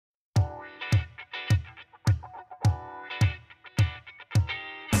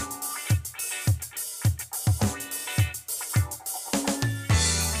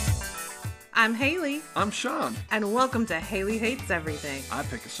I'm Haley. I'm Sean. And welcome to Haley Hates Everything. I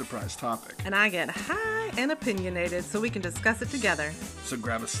pick a surprise topic. And I get high and opinionated so we can discuss it together. So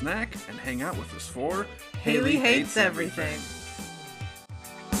grab a snack and hang out with us for Haley Hates Everything.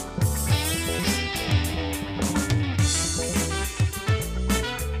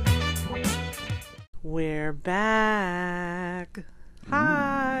 We're back.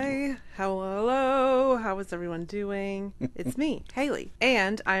 Hi. Hello. How is everyone doing? It's me, Haley.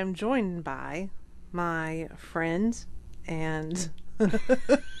 And I am joined by my friend and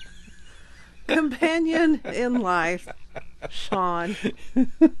companion in life, Sean.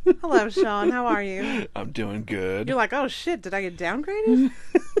 Hello, Sean. How are you? I'm doing good. You're like, oh shit, did I get downgraded?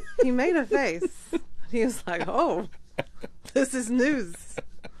 He made a face. He was like, oh, this is news.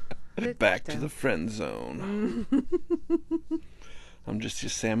 Back to the friend zone. I'm just your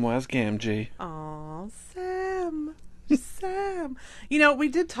Samwise Gamgee. Aw, Sam. Sam. You know, we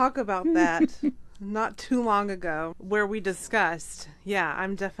did talk about that not too long ago, where we discussed, yeah,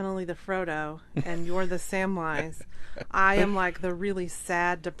 I'm definitely the Frodo, and you're the Samwise. I am like the really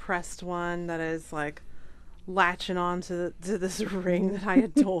sad, depressed one that is like latching on to this ring that I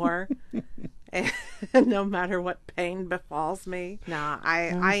adore. And no matter what pain befalls me. Nah,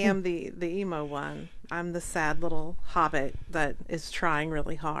 I am the emo one. I'm the sad little hobbit that is trying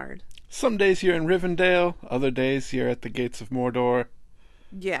really hard. Some days you're in Rivendell, other days you're at the gates of Mordor.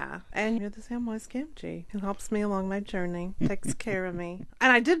 Yeah, and you're the Samwise Gamgee who helps me along my journey, takes care of me.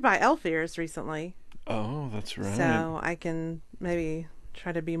 And I did buy elf ears recently. Oh, that's right. So I can maybe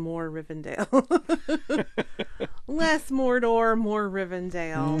try to be more Rivendell. Less Mordor, more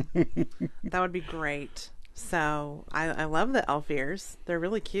Rivendell. That would be great. So I love the elf ears. They're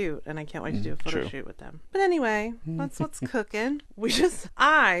really cute, and I can't wait to do a photo shoot with them. But anyway, that's what's cooking.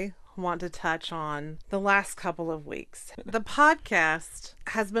 I want to touch on the last couple of weeks. The podcast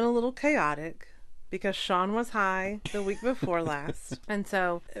has been a little chaotic because Sean was high the week before last, and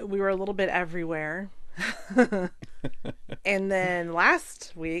so we were a little bit everywhere. And then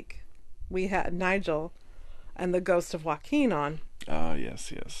last week we had Nigel and the ghost of Joaquin on.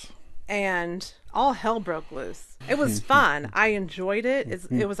 Yes. And all hell broke loose. It was fun. I enjoyed it.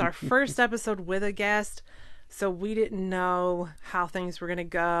 It was our first episode with a guest, so we didn't know how things were going to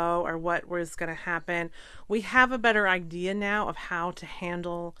go or what was going to happen. We have a better idea now of how to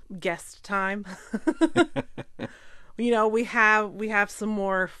handle guest time. You know, we have some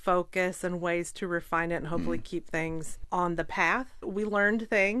more focus and ways to refine it and hopefully keep things on the path. We learned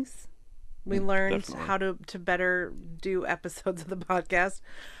things. We learned how to better do episodes of the podcast.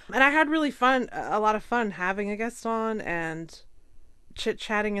 And I had a lot of fun having a guest on and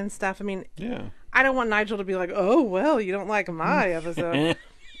chit-chatting and stuff. I mean, yeah. I don't want Nigel to be like, oh, well, you don't like my episode.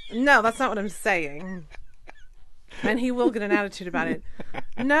 No, that's not what I'm saying. And he will get an attitude about it.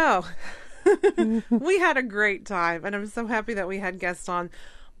 No. We had a great time, and I'm so happy that we had guests on,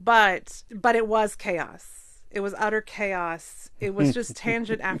 but it was chaos. It was utter chaos. It was just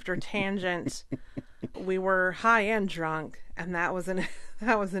tangent after tangent. We were high and drunk, and that was an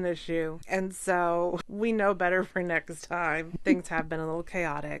issue. And so we know better for next time. Things have been a little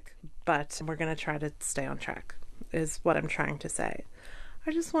chaotic, but we're going to try to stay on track, is what I'm trying to say.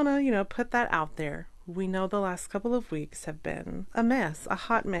 I just want to, put that out there. We know the last couple of weeks have been a mess, a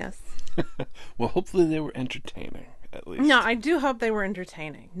hot mess. Well, hopefully they were entertaining, at least. No, I do hope they were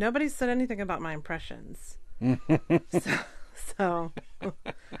entertaining. Nobody said anything about my impressions. So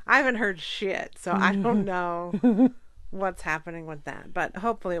I haven't heard shit, so I don't know what's happening with that. But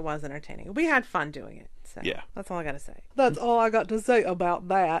hopefully it was entertaining. We had fun doing it. So yeah. That's all I got to say. That's all I got to say about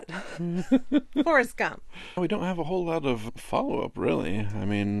that. Forrest Gump. We don't have a whole lot of follow-up, really. I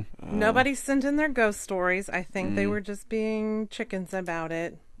mean... Nobody sent in their ghost stories. I think they were just being chickens about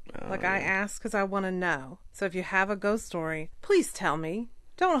it. I asked because I want to know. So if you have a ghost story, please tell me.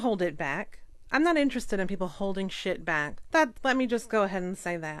 Don't hold it back. I'm not interested in people holding shit back. Let me just go ahead and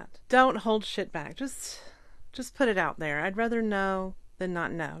say that. Don't hold shit back. Just put it out there. I'd rather know than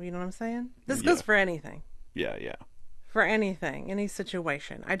not know. You know what I'm saying? This goes for anything. Yeah. For anything, any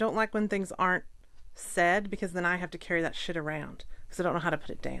situation. I don't like when things aren't said because then I have to carry that shit around because I don't know how to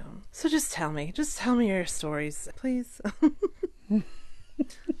put it down. So just tell me your stories, please.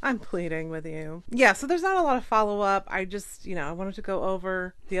 I'm pleading with you. Yeah, so there's not a lot of follow-up. I just, I wanted to go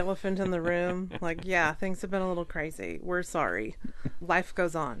over the elephant in the room. Yeah, things have been a little crazy. We're sorry. Life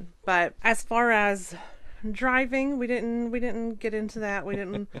goes on. But as far as driving, we didn't get into that. We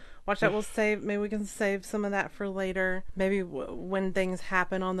didn't watch that. Maybe we can save some of that for later. Maybe when things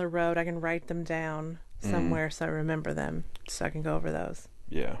happen on the road, I can write them down somewhere so I remember them so I can go over those.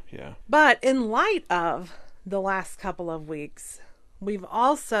 Yeah. But in light of the last couple of weeks, we've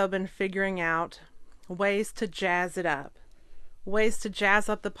also been figuring out ways to jazz it up. Ways to jazz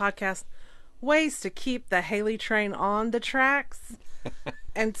up the podcast. Ways to keep the Haley train on the tracks.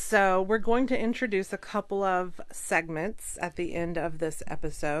 And so we're going to introduce a couple of segments at the end of this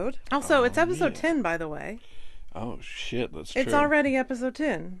episode. Also, it's episode 10, by the way. Oh, shit, that's true. It's already episode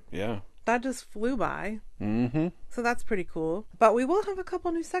 10. Yeah. That just flew by. Mm-hmm. So that's pretty cool. But we will have a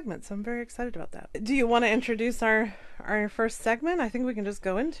couple new segments. So I'm very excited about that. Do you want to introduce our first segment? I think we can just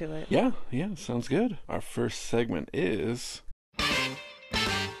go into it. Yeah, sounds good. Our first segment is...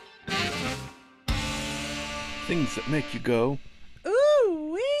 Things that make you go...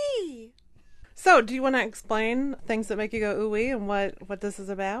 Ooh-wee! So, do you want to explain things that make you go ooh-wee and what this is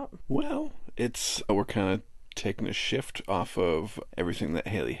about? Well, we're kind of taking a shift off of everything that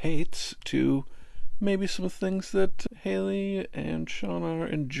Haley hates to maybe some things that Haley and Sean are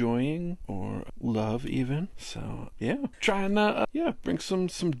enjoying or love even. So, yeah, trying to bring some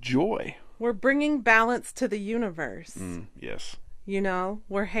joy. We're bringing balance to the universe. Yes. You know,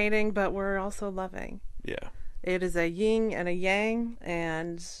 we're hating, but we're also loving. Yeah. It is a yin and a yang,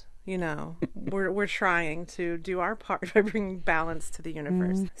 and you know, we're trying to do our part by bringing balance to the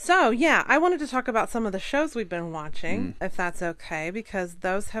universe. So, yeah, I wanted to talk about some of the shows we've been watching, if that's okay, because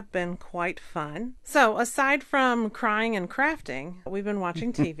those have been quite fun. So, aside from crying and crafting, we've been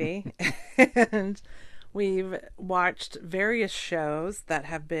watching TV, and we've watched various shows that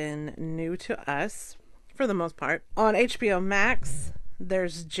have been new to us, for the most part. On HBO Max...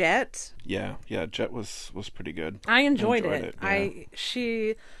 There's Jet. Yeah, Jet was pretty good. I enjoyed it. Yeah.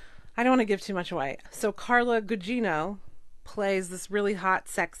 I don't want to give too much away. So Carla Gugino plays this really hot,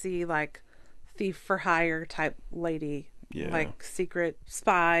 sexy, like thief for hire type lady. Yeah. Like secret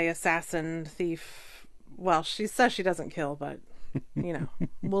spy, assassin, thief. Well, she says she doesn't kill, but you know,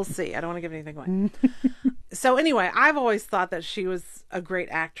 we'll see. I don't want to give anything away. So anyway, I've always thought that she was a great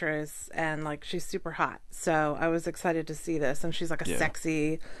actress and like she's super hot. So I was excited to see this, and she's like a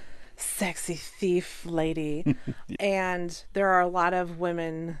sexy thief lady. And there are a lot of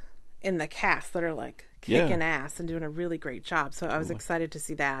women in the cast that are like kicking ass and doing a really great job. So I was excited to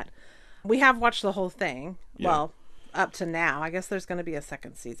see that. We have watched the whole thing. Yeah. Well, up to now. I guess there's going to be a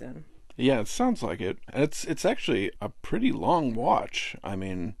second season. Yeah, it sounds like it. It's actually a pretty long watch. I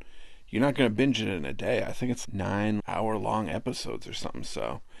mean, you're not going to binge it in a day. I think it's 9-hour-long episodes or something.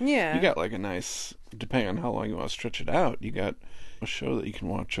 So yeah, you got like a nice, depending on how long you want to stretch it out, you got a show that you can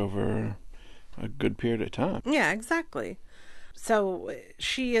watch over a good period of time. Yeah, exactly. So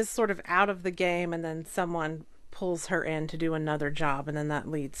she is sort of out of the game, and then someone pulls her in to do another job, and then that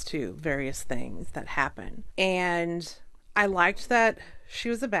leads to various things that happen. And I liked that she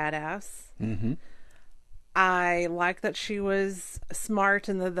was a badass. Mm-hmm. I like that she was smart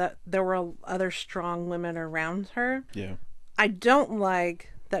and that there were other strong women around her. Yeah. I don't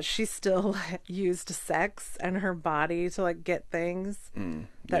like that she still used sex and her body to like get things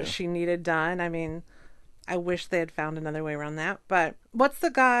that she needed done. I mean, I wish they had found another way around that. But what's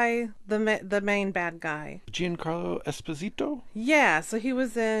the guy, the main bad guy? Giancarlo Esposito? Yeah, so he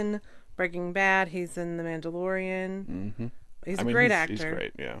was in Breaking Bad. He's in The Mandalorian. Mm-hmm. He's a great actor. He's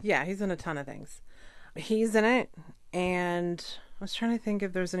great, yeah. Yeah, he's in a ton of things. He's in it, and I was trying to think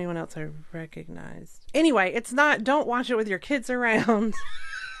if there's anyone else I recognized. Anyway, it's not, don't watch it with your kids around.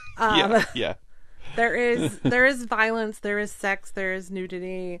 Yeah. There is violence, there is sex, there is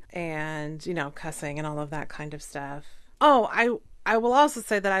nudity, and, you know, cussing and all of that kind of stuff. Oh, I will also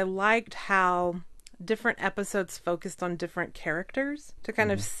say that I liked how different episodes focused on different characters to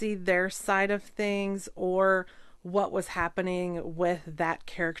kind of see their side of things or what was happening with that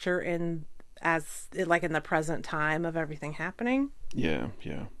character in the present time of everything happening. Yeah.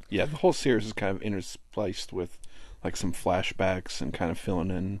 The whole series is kind of interspliced with like some flashbacks and kind of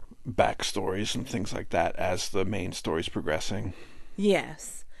filling in backstories and things like that as the main story's progressing.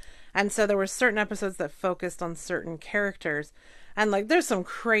 Yes. And so there were certain episodes that focused on certain characters, and like there's some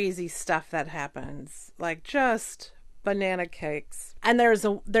crazy stuff that happens, like just banana cakes. And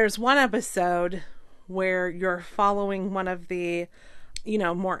there's one episode where you're following one of the, you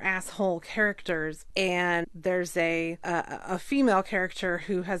know, more asshole characters, and there's a female character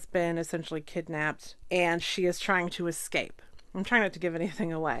who has been essentially kidnapped, and she is trying to escape. I'm trying not to give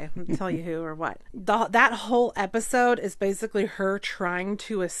anything away. I'm tell you who or what. That whole episode is basically her trying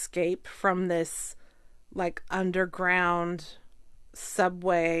to escape from this like underground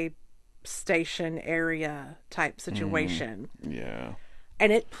subway station area type situation. Yeah.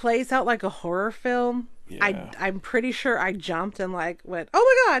 And it plays out like a horror film. Yeah. I'm pretty sure I jumped and like went,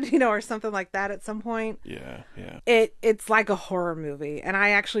 oh my God, you know, or something like that at some point. Yeah. It's like a horror movie. And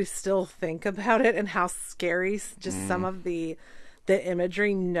I actually still think about it and how scary just some of the the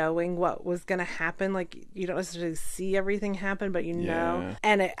imagery, knowing what was going to happen. Like, you don't necessarily see everything happen, but you know.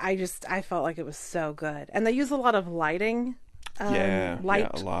 And I felt like it was so good. And they use a lot of lighting, a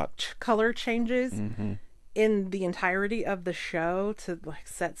lot. Color changes in the entirety of the show to like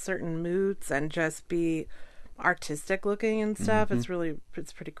set certain moods and just be artistic looking and stuff. It's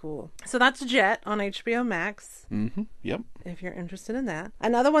pretty cool. So that's Jet on HBO Max. Yep. If you're interested in that.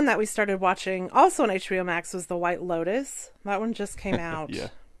 Another one that we started watching also on HBO Max was The White Lotus. That one just came out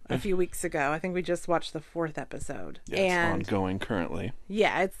a few weeks ago. I think we just watched the 4th episode. Yeah, it's ongoing currently.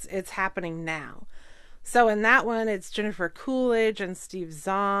 Yeah, it's happening now. So in that one, it's Jennifer Coolidge and Steve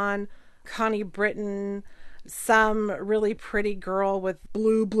Zahn, Connie Britton, some really pretty girl with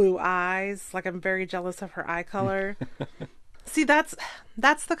blue eyes. Like, I'm very jealous of her eye color. See, that's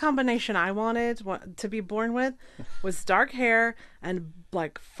the combination I wanted to be born with, was dark hair and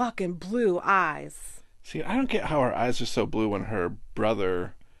like fucking blue eyes. See, I don't get how her eyes are so blue when her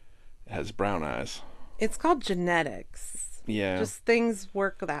brother has brown eyes. It's called genetics. Yeah. Just things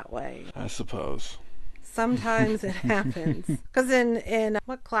work that way. I suppose. Sometimes it happens. Because in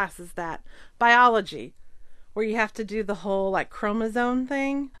what class is that? Biology. Where you have to do the whole like chromosome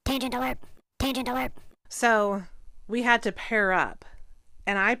thing. Tangent alert. Tangent alert. So we had to pair up.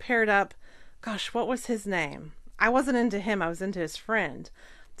 And I paired up, gosh, what was his name? I wasn't into him. I was into his friend.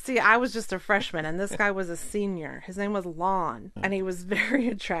 See, I was just a freshman and this guy was a senior. His name was Lon. And he was very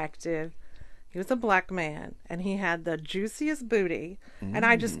attractive. He was a black man. And he had the juiciest booty. And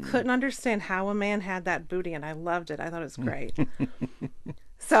I just couldn't understand how a man had that booty. And I loved it. I thought it was great.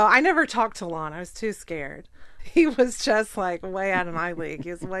 So I never talked to Lon. I was too scared. He was just like way out of my league.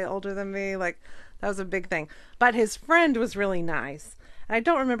 He was way older than me. Like, that was a big thing. But his friend was really nice. And I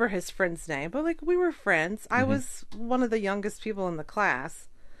don't remember his friend's name, but like, we were friends. I was one of the youngest people in the class.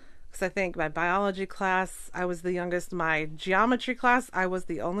 Because I think my biology class, I was the youngest. My geometry class, I was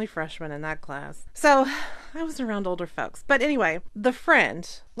the only freshman in that class. So I was around older folks. But anyway, the friend,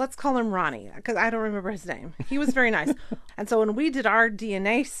 let's call him Ronnie, because I don't remember his name. He was very nice. And so when we did our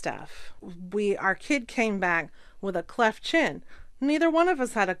DNA stuff, our kid came back with a cleft chin. Neither one of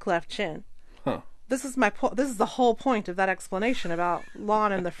us had a cleft chin. Huh. This is this is the whole point of that explanation about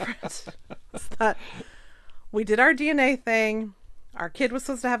Lon and the friend. That we did our DNA thing. Our kid was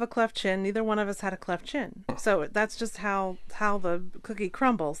supposed to have a cleft chin. Neither one of us had a cleft chin. So that's just how the cookie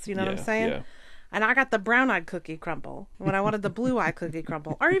crumbles. You know what I'm saying? Yeah. And I got the brown-eyed cookie crumble when I wanted the blue-eyed cookie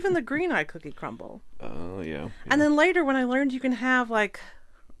crumble, or even the green-eyed cookie crumble. Oh, yeah. And then later when I learned you can have, like,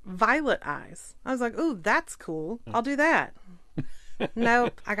 violet eyes, I was like, ooh, that's cool. I'll do that.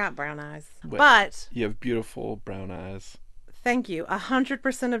 Nope, I got brown eyes. But you have beautiful brown eyes. Thank you.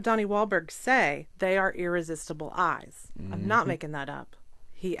 100% of Donnie Wahlberg say they are irresistible eyes. I'm not making that up.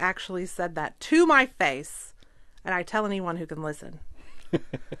 He actually said that to my face, and I tell anyone who can listen.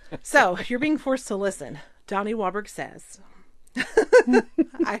 So, you're being forced to listen. Donnie Wahlberg says,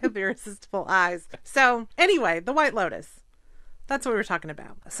 I have irresistible eyes. So, anyway, The White Lotus. That's what we were talking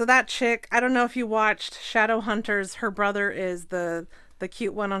about. So that chick, I don't know if you watched Shadowhunters. Her brother is the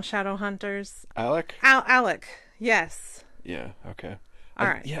cute one on Shadowhunters. Alec? Alec, yes. Yeah, okay. All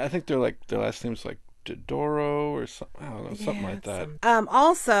right. Yeah, I think they're like, their last name's like Dodoro or something. I don't know, something like that.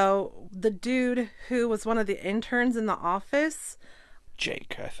 Also, the dude who was one of the interns in the office.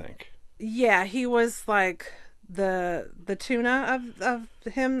 Jake, I think. Yeah, he was like the tuna of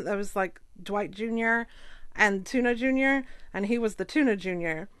him. That was like Dwight Jr. and Tuna Jr. And he was the Tuna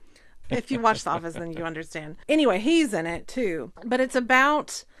Jr. If you watch The Office, then you understand. Anyway, he's in it too. But it's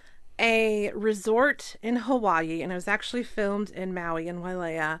about a resort in Hawaii, and it was actually filmed in Maui and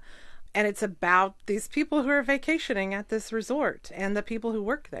Wailea. And it's about these people who are vacationing at this resort and the people who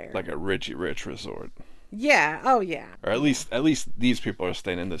work there. Like a richy rich resort. Yeah. Oh, yeah. Or at least these people are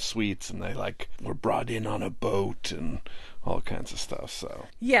staying in the suites, and they like were brought in on a boat and all kinds of stuff. So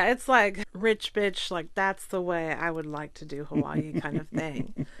yeah, it's like rich bitch, like that's the way I would like to do Hawaii kind of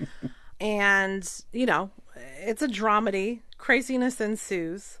thing. And you know, it's a dramedy. Craziness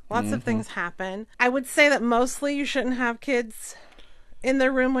ensues. Lots of things happen. I would say that mostly you shouldn't have kids in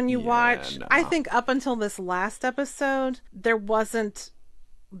the room when you watch. No. I think up until this last episode, there wasn't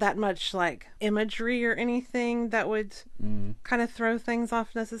that much like imagery or anything that would kind of throw things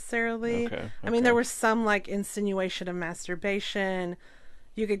off necessarily. Okay. I mean, there was some like insinuation of masturbation.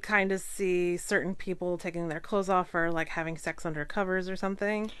 You could kind of see certain people taking their clothes off or like having sex under covers or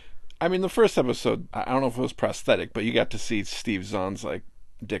something. I mean, the first episode, I don't know if it was prosthetic, but you got to see Steve Zahn's like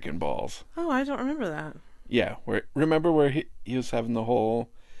dick and balls. Oh, I don't remember that. Yeah, remember where he was having the whole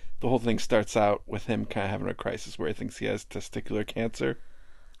thing starts out with him kind of having a crisis where he thinks he has testicular cancer.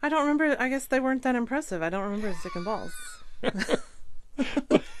 I don't remember. I guess they weren't that impressive. I don't remember his dick and balls.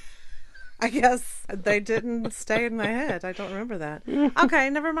 I guess they didn't stay in my head. I don't remember that. Okay,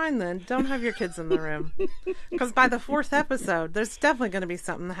 never mind then. Don't have your kids in the room. Because by the 4th episode, there's definitely going to be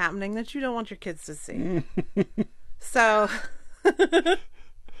something happening that you don't want your kids to see. So,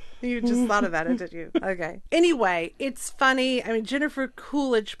 you just thought about it, did you? Okay. Anyway, it's funny. I mean, Jennifer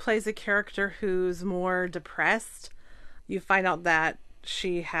Coolidge plays a character who's more depressed. You find out that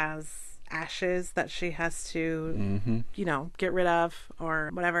she has ashes that she has to, get rid of or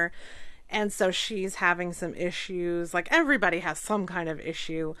whatever. And so she's having some issues. Like, everybody has some kind of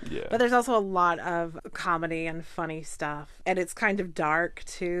issue. Yeah. But there's also a lot of comedy and funny stuff. And it's kind of dark,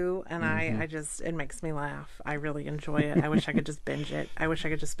 too. And I just, it makes me laugh. I really enjoy it. I wish I could just binge it. I wish I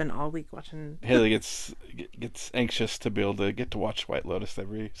could just spend all week watching. Haley gets anxious to be able to get to watch White Lotus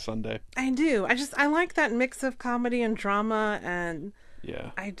every Sunday. I do. I like that mix of comedy and drama. And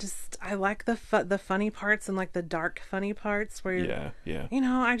yeah, I like the funny parts and like the dark funny parts where yeah.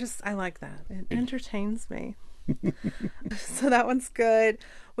 I like that. It entertains me. So that one's good.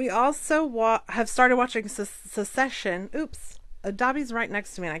 We also have started watching Succession. Oops, Dobby's right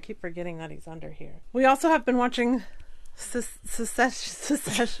next to me and I keep forgetting that he's under here. We also have been watching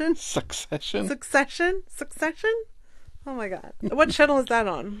Succession. Oh my god, what channel is that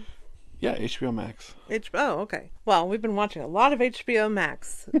on? Yeah, HBO Max. Oh, okay. Well, we've been watching a lot of HBO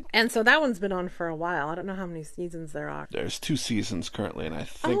Max. And so that one's been on for a while. I don't know how many seasons there are. There's 2 seasons currently, and I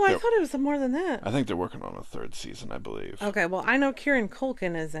think I thought it was more than that. I think they're working on a 3rd season, I believe. Okay, well, I know Kieran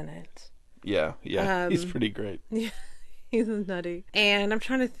Culkin is in it. Yeah. He's pretty great. Yeah, he's nutty. And I'm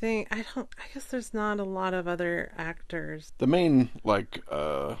trying to think, I guess there's not a lot of other actors. The main,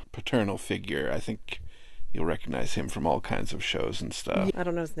 paternal figure, I think you'll recognize him from all kinds of shows and stuff. I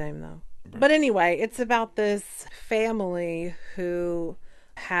don't know his name, though. But anyway, it's about this family who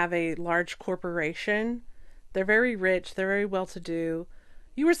have a large corporation. They're very rich. They're very well-to-do.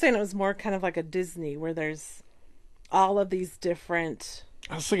 You were saying it was more kind of like a Disney, where there's all of these different...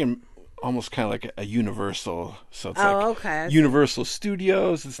 I was thinking almost kind of like a Universal. So it's okay. Universal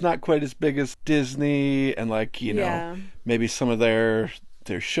Studios. It's not quite as big as Disney. And maybe some of their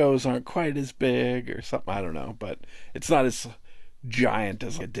shows aren't quite as big or something. I don't know. But it's not as giant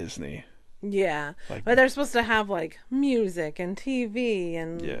as a Disney. Yeah, but they're supposed to have music and TV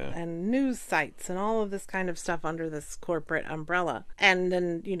and news sites and all of this kind of stuff under this corporate umbrella. And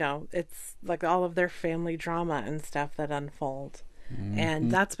then, it's like all of their family drama and stuff that unfold. Mm-hmm.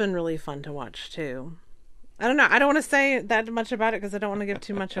 And that's been really fun to watch too. I don't know. I don't want to say that much about it because I don't want to give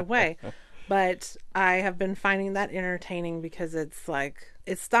too much away. But I have been finding that entertaining because it's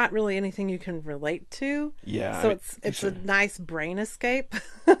not really anything you can relate to. Yeah. So it's a nice brain escape.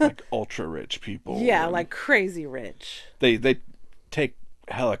 Like ultra rich people. Yeah, like crazy rich. They take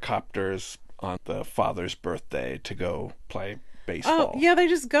helicopters on the father's birthday to go play baseball. Oh, yeah, they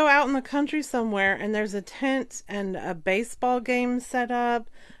just go out in the country somewhere and there's a tent and a baseball game set up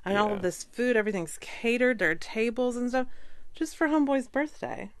and all of this food, everything's catered, there are tables and stuff. Just for homeboy's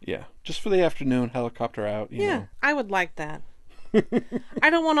birthday. Yeah. Just for the afternoon, helicopter out. You know. I would like that. I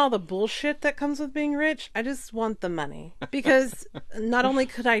don't want all the bullshit that comes with being rich. I just want the money. Because not only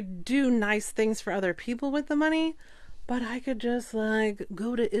could I do nice things for other people with the money, but I could just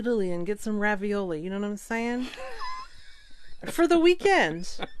go to Italy and get some ravioli. You know what I'm saying? For the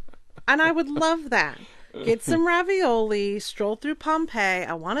weekend. And I would love that. Get some ravioli, stroll through Pompeii.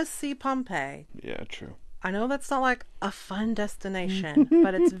 I want to see Pompeii. Yeah, true. I know that's not like a fun destination,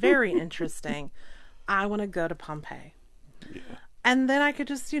 but it's very interesting. I want to go to Pompeii. Yeah. And then I could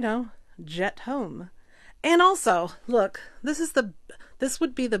just, jet home. And also, look, this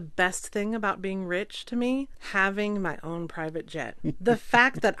would be the best thing about being rich to me, having my own private jet. The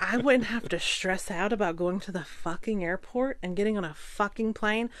fact that I wouldn't have to stress out about going to the fucking airport and getting on a fucking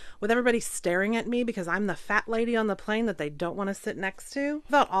plane with everybody staring at me because I'm the fat lady on the plane that they don't want to sit next to.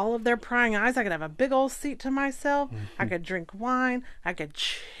 Without all of their prying eyes, I could have a big old seat to myself. I could drink wine. I could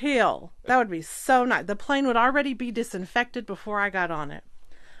chill. That would be so nice. The plane would already be disinfected before I got on it.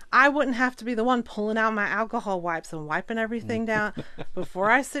 I wouldn't have to be the one pulling out my alcohol wipes and wiping everything down before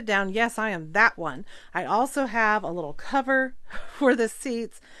I sit down. Yes, I am that one. I also have a little cover for the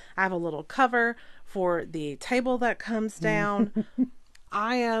seats. I have a little cover for the table that comes down.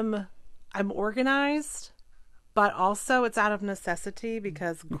 I'm organized, but also it's out of necessity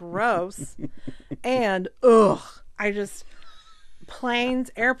because gross. And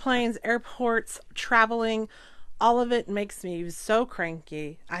planes, airplanes, airports, traveling, all of it makes me so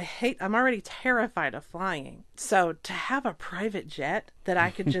cranky. I'm already terrified of flying. So to have a private jet that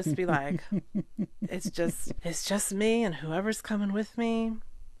I could just be like, it's just me and whoever's coming with me,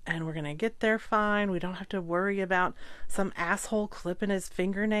 and we're going to get there fine. We don't have to worry about some asshole clipping his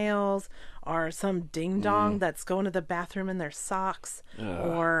fingernails or some ding-dong that's going to the bathroom in their socks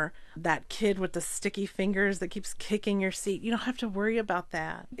or that kid with the sticky fingers that keeps kicking your seat. You don't have to worry about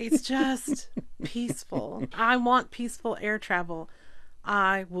that. It's just peaceful. I want peaceful air travel.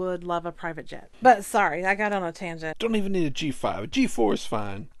 I would love a private jet. But sorry, I got on a tangent. Don't even need a G5. A G4 is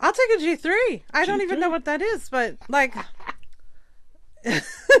fine. I'll take a G3. I don't even know what that is, but like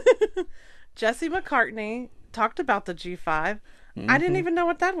Jesse McCartney talked about the G5. I didn't even know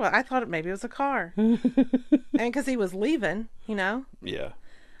what that was. I thought maybe it was a car. And because he was leaving, you know. Yeah.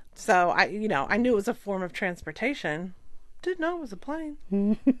 So I knew it was a form of transportation. Didn't know it was a plane.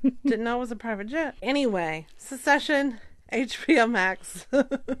 Didn't know it was a private jet. Anyway, Succession, HBO Max.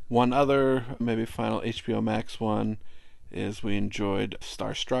 One other, maybe final HBO Max one is we enjoyed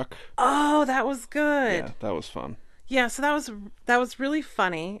Starstruck. Oh, that was good. Yeah, that was fun. Yeah, so that was really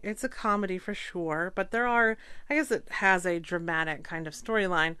funny. It's a comedy for sure, but I guess it has a dramatic kind of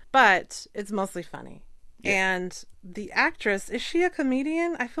storyline, but it's mostly funny. Yeah. And the actress, is she a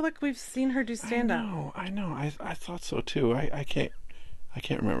comedian? I feel like we've seen her do stand-up. I know. I thought so too. I can't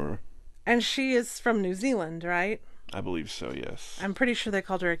remember. And she is from New Zealand, right? I believe so, yes. I'm pretty sure they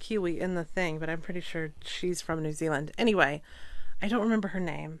called her a Kiwi in the thing, but I'm pretty sure she's from New Zealand. Anyway, I don't remember her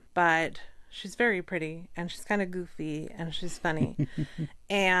name, but she's very pretty, and she's kind of goofy, and she's funny.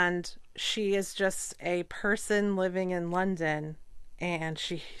 And she is just a person living in London, and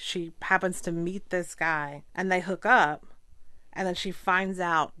she happens to meet this guy, and they hook up, and then she finds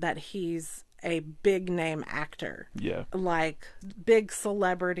out that he's a big name actor. Yeah. Like big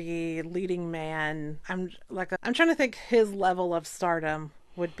celebrity leading man. I'm trying to think his level of stardom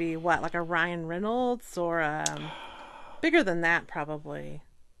would be what, like a Ryan Reynolds or bigger than that probably.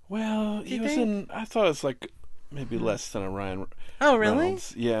 Well, he was in, I thought it was like maybe less than a Ryan Oh, really?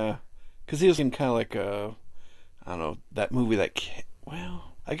 Reynolds. Yeah. Because he was in kind of like I don't know, that movie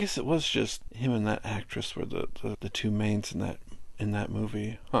well, I guess it was just him and that actress were the two mains in that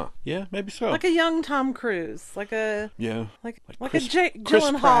movie. Huh. Yeah, maybe so. Like a young Tom Cruise. Like a Chris, a Jake Chris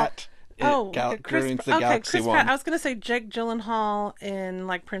Gyllenhaal. Pratt. Chris Galaxy Pratt. I was going to say Jake Gyllenhaal in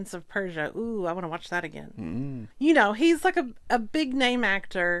like Prince of Persia. Ooh, I want to watch that again. You know, he's like a big name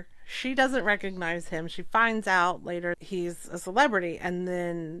actor. She doesn't recognize him. She finds out later he's a celebrity, and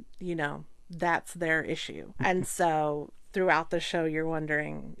then, you know, that's their issue. And so throughout the show, you're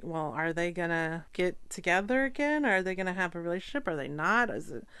wondering, well, are they going to get together again? Are they going to have a relationship? Are they not?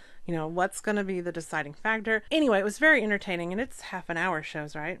 Is it, you know, what's going to be the deciding factor? Anyway, it was very entertaining, and it's half-an-hour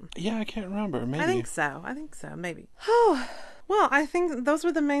shows, right? Yeah, I can't remember. Maybe. I think so, maybe. Oh, well, I think those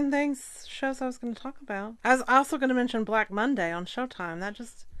were the main shows I was going to talk about. I was also going to mention Black Monday on Showtime. That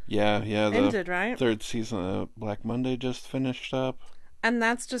just ended, right? Third season of Black Monday just finished up. And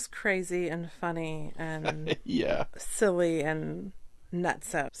that's just crazy and funny and silly and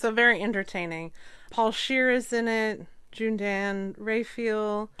nutso. So very entertaining. Paul Scheer is in it. June Dan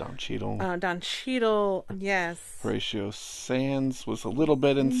Raphael. Don Cheadle. Don Cheadle, yes. Horatio Sands was a little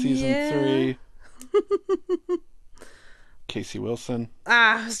bit in season 3. Casey Wilson.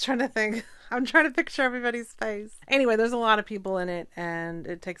 I was trying to think. I'm trying to picture everybody's face. Anyway, there's a lot of people in it, and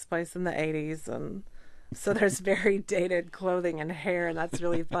it takes place in the 80s, and so there's very dated clothing and hair, and that's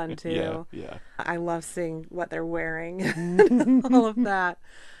really fun too. Yeah. I love seeing what they're wearing and all of that.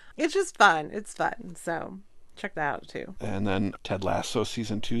 It's just fun. It's fun. So check that out too. And then Ted Lasso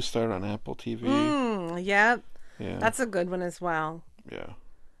season 2 started on Apple TV. Yeah. Yeah. That's a good one as well. Yeah.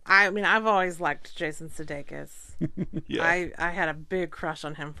 I mean, I've always liked Jason Sudeikis. Yeah. I had a big crush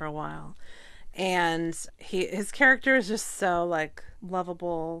on him for a while. And his character is just so like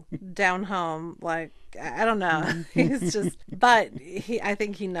lovable, down home, like I don't know. He's just, but I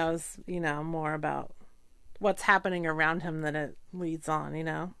think he knows, you know, more about what's happening around him than it leads on, you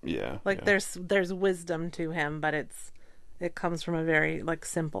know? Yeah. Like there's wisdom to him, but it comes from a very like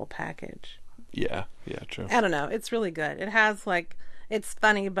simple package. Yeah, true. I don't know. It's really good. It has like, it's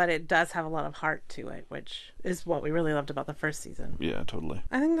funny, but it does have a lot of heart to it, which is what we really loved about the first season. Yeah, totally.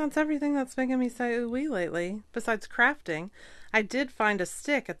 I think that's everything that's making me say ooh-wee lately. Besides crafting, I did find a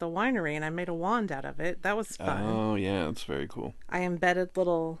stick at the winery and I made a wand out of it. That was fun. Oh, yeah, that's very cool. I embedded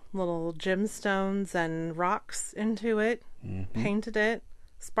little gemstones and rocks into it, painted it,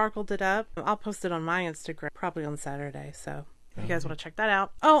 sparkled it up. I'll post it on my Instagram probably on Saturday, so if you guys want to check that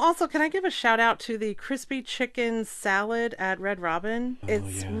out. Oh, also, can I give a shout out to the crispy chicken salad at Red Robin?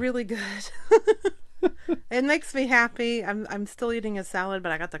 It's really good. It makes me happy. I'm still eating a salad,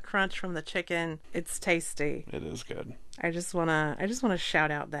 but I got the crunch from the chicken. It's tasty. It is good. I just wanna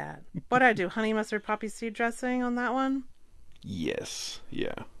shout out that. What did I do? Honey mustard poppy seed dressing on that one? Yes.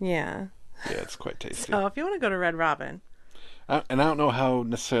 Yeah. Yeah. Yeah, it's quite tasty. So if you want to go to Red Robin. And I don't know how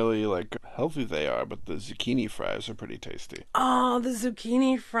necessarily, like, healthy they are, but the zucchini fries are pretty tasty. Oh, the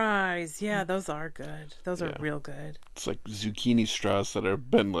zucchini fries. Yeah, those are good. Those are real good. It's like zucchini straws that have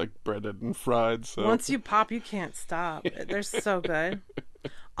been, like, breaded and fried, so... Once you pop, you can't stop. They're so good.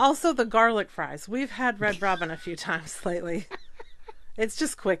 Also, the garlic fries. We've had Red Robin a few times lately. It's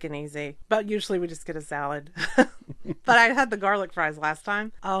just quick and easy. But usually we just get a salad. But I had the garlic fries last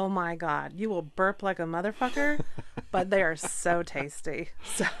time. Oh my God. You will burp like a motherfucker. But they are so tasty.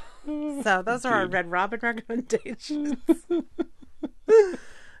 So those are our Red Robin recommendations.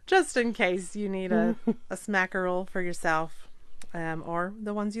 Just in case you need a smackerel for yourself. Or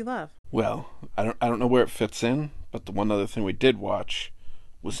the ones you love. Well, I don't know where it fits in, but the one other thing we did watch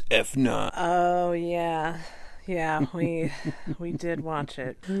was F9. Oh, yeah. Yeah, we did watch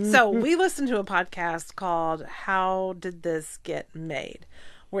it. So we listened to a podcast called How Did This Get Made?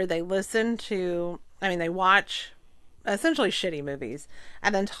 Where they they watch essentially shitty movies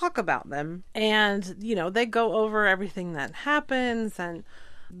and then talk about them. And, they go over everything that happens and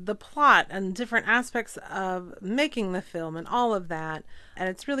the plot and different aspects of making the film and all of that. And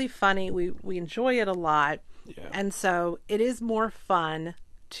it's really funny. We enjoy it a lot. Yeah. And so it is more fun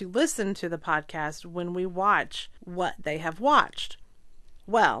to listen to the podcast when we watch what they have watched.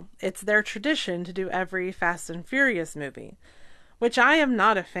 Well, it's their tradition to do every Fast and Furious movie, which I am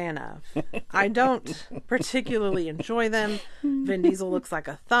not a fan of. I don't particularly enjoy them. Vin Diesel looks like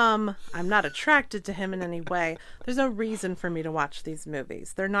a thumb. I'm not attracted to him in any way. There's no reason for me to watch these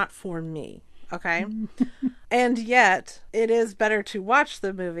movies. They're not for me. Okay? And yet, it is better to watch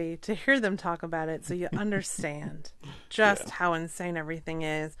the movie, to hear them talk about it, so you understand just how insane everything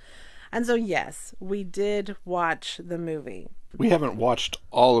is. And so, yes, we did watch the movie. We haven't watched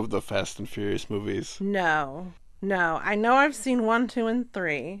all of the Fast and Furious movies. No. I know I've seen 1, 2, and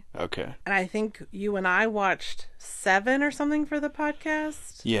 3. Okay. And I think you and I watched 7 or something for the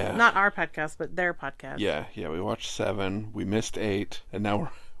podcast. Yeah. Not our podcast, but their podcast. Yeah, we watched 7, we missed 8, and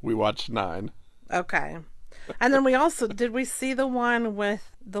now we watched 9. Okay. And then did we see the one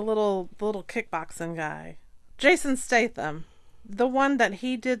with the little kickboxing guy? Jason Statham. The one that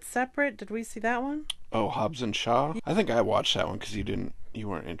he did separate, did we see that one? Oh, Hobbs and Shaw? I think I watched that one because you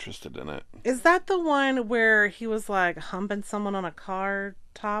weren't interested in it. Is that the one where he was like humping someone on a car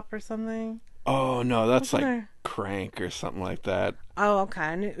top or something? Oh, no, that's like Crank or something like that. Oh, okay.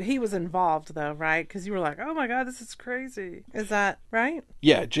 I knew he was involved though, right? Because you were like, oh my God, this is crazy. Is that right?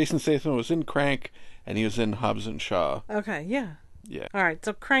 Yeah, Jason Statham was in Crank and he was in Hobbs and Shaw. Okay, yeah. Yeah. All right,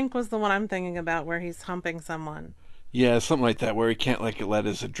 so Crank was the one I'm thinking about where he's humping someone. Yeah, something like that, where he can't let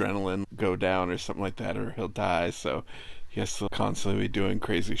his adrenaline go down or something like that, or he'll die, so he has to constantly be doing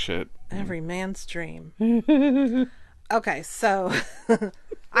crazy shit. Every man's dream. Okay, so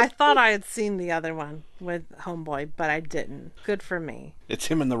I thought I had seen the other one with Homeboy, but I didn't. Good for me. It's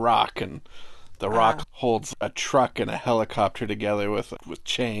him and The Rock, and The Rock holds a truck and a helicopter together with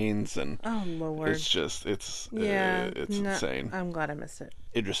chains, and oh Lord, it's insane. I'm glad I missed it.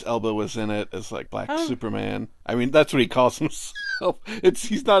 Idris Elba was in it as like Black Superman. I mean, that's what he calls himself.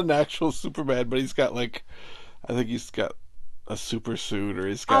 He's not an actual Superman, but he's got I think he's got a super suit, or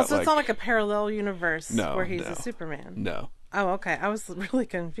he's got also it's not like a parallel universe where he's a Superman. No. Oh, okay. I was really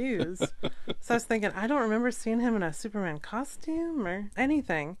confused. So I was thinking, I don't remember seeing him in a Superman costume or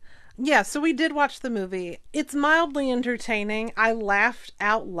anything. Yeah, so we did watch the movie. It's mildly entertaining. I laughed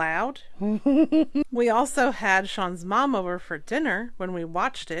out loud. We also had Sean's mom over for dinner when we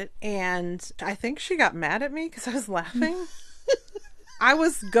watched it, and I think she got mad at me because I was laughing. I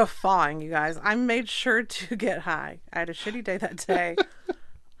was guffawing, you guys. I made sure to get high. I had a shitty day that day.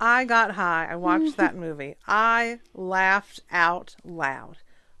 I got high. I watched that movie. I laughed out loud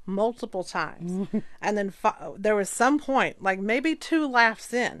multiple times. And then there was some point, like maybe 2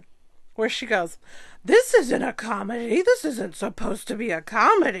 laughs in, where she goes, "This isn't a comedy. This isn't supposed to be a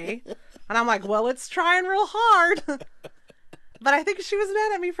comedy." And I'm like, well, it's trying real hard. But I think she was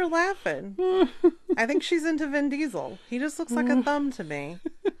mad at me for laughing. I think she's into Vin Diesel. He just looks like a thumb to me.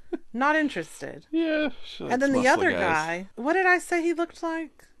 Not interested. Yeah. And then the other guy, what did I say he looked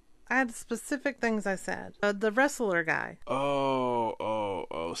like? I had specific things I said. The wrestler guy.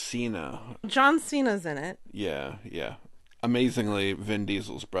 Oh, Cena. John Cena's in it. Yeah. Amazingly, Vin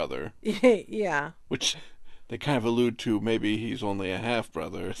Diesel's brother. Yeah. Which they kind of allude to, maybe he's only a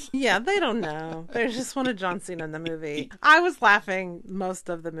half-brother. Yeah, they don't know. They just wanted John Cena in the movie. I was laughing most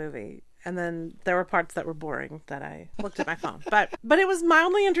of the movie. And then there were parts that were boring that I looked at my phone. But it was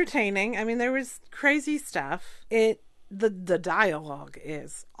mildly entertaining. I mean, there was crazy stuff. The dialogue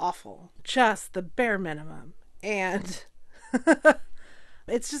is awful. Just the bare minimum. And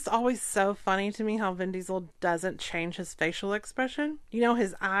It's just always so funny to me how Vin Diesel doesn't change his facial expression. You know,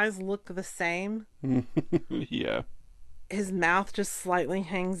 his eyes look the same. Yeah. His mouth just slightly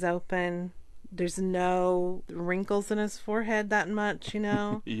hangs open. There's no wrinkles in his forehead that much, you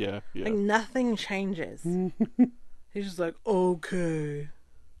know? Yeah. Like, nothing changes. He's just like, okay.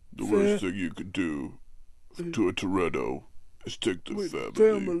 The worst thing you could do to a Toretto is take the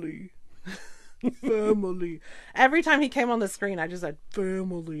family. Family. Every time he came on the screen, I just said,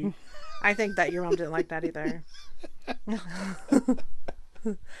 family. I think that your mom didn't like that either.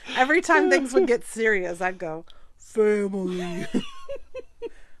 Every time things would get serious, I'd go, family.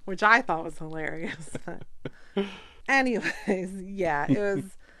 Which I thought was hilarious. Anyways, yeah, it was,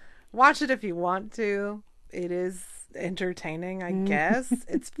 watch it if you want to. It is entertaining, I guess.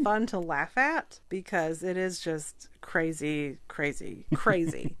 It's fun to laugh at because it is just crazy.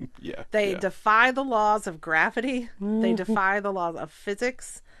 Yeah. They defy the laws of gravity. They defy the laws of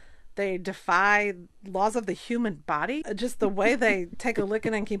physics. They defy laws of the human body. Just the way they take a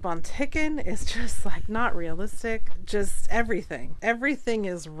licking and keep on ticking is just like not realistic. Just everything. Everything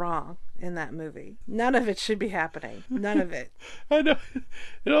is wrong in that movie. None of it should be happening. None of it. I know.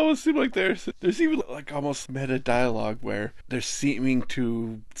 It almost seems like there's even like almost meta dialogue where they're seeming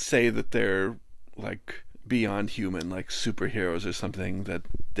to say that they're like beyond human, like superheroes or something, that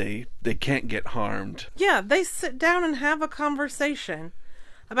they can't get harmed. Yeah, they sit down and have a conversation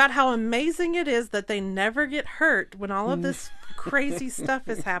about how amazing it is that they never get hurt when all of this crazy stuff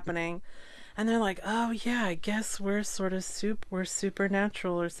is happening. And they're like, oh yeah, I guess we're sort of we're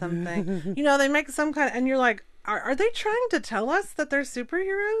supernatural or something. You know, they make some kind of, and you're like, are they trying to tell us that they're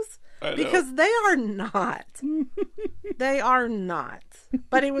superheroes? Because they are not. They are not.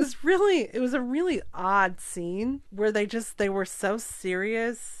 But it was a really odd scene where they were so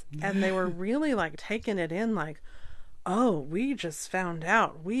serious and they were really like taking it in like, oh, we just found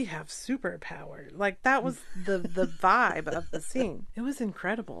out we have superpower. Like that was the vibe of the scene. It was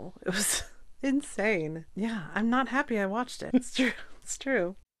incredible. It was insane. Yeah, I'm not happy I watched it. It's true. It's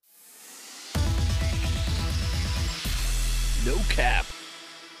true. No cap.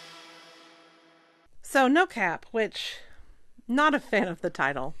 So No Cap, which, not a fan of the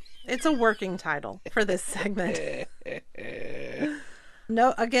title. It's a working title for this segment.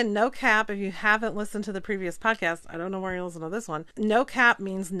 No cap. If you haven't listened to the previous podcast, I don't know where you listen to this one. No cap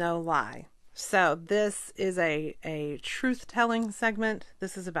means no lie. So this is a truth-telling segment.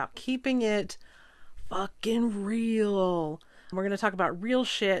 This is about keeping it fucking real. We're going to talk about real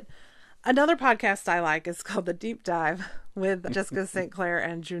shit. Another podcast I like is called The Deep Dive with Jessica St. Clair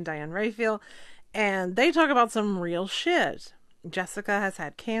and June Diane Raphael. And they talk about some real shit. Jessica has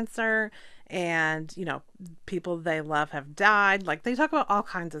had cancer and, you know, people they love have died. Like, they talk about all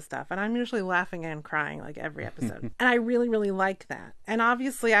kinds of stuff. And I'm usually laughing and crying like every episode. And I really, really like that. And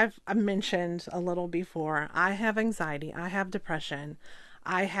obviously, I've mentioned a little before, I have anxiety. I have depression.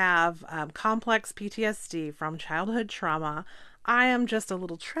 I have complex PTSD from childhood trauma. I am just a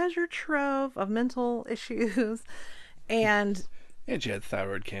little treasure trove of mental issues. And you had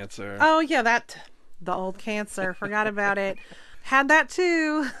thyroid cancer. Oh, yeah, the old cancer. Forgot about it. Had that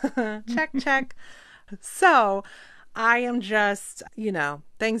too. Check. So I am just, you know,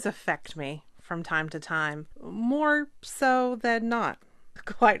 things affect me from time to time. More so than not,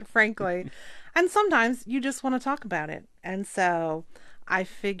 quite frankly. And sometimes you just want to talk about it. And so I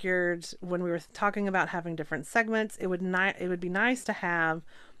figured when we were talking about having different segments, it would be nice to have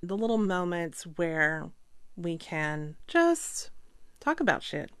the little moments where we can just talk about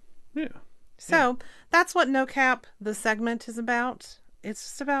shit. Yeah. So that's what No Cap, the segment, is about. It's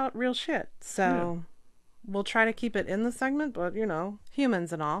just about real shit. So we'll try to keep it in the segment, but, you know,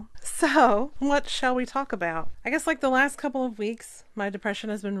 humans and all. So what shall we talk about? I guess like the last couple of weeks, my depression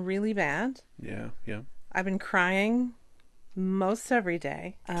has been really bad. Yeah. I've been crying most every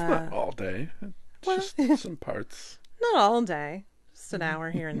day. It's not all day. It's just some parts. Not all day. Just an hour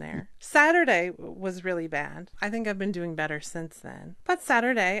here and there. Saturday was really bad. I think I've been doing better since then. But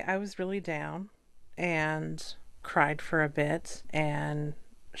Saturday, I was really down and cried for a bit. And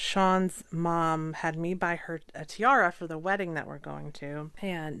Sean's mom had me buy her a tiara for the wedding that we're going to.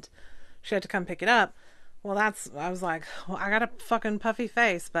 And she had to come pick it up. Well, I was like, well, I got a fucking puffy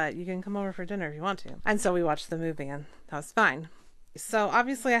face, but you can come over for dinner if you want to. And so we watched the movie and that was fine. So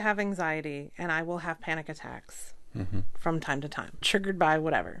obviously I have anxiety and I will have panic attacks. From time to time, triggered by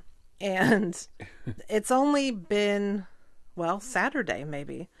whatever. And it's only been, well, Saturday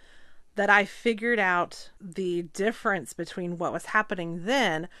maybe, that I figured out the difference between what was happening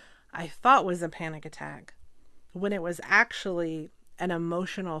then I thought was a panic attack when it was actually an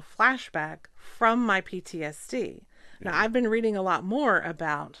emotional flashback from my PTSD. Now, I've been reading a lot more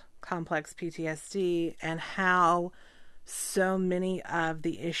about complex PTSD and how so many of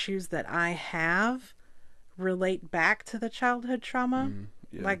the issues that I have relate back to the childhood trauma.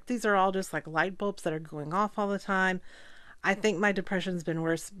 Yeah. Like, these are all just like light bulbs that are going off all the time. I think my depression's been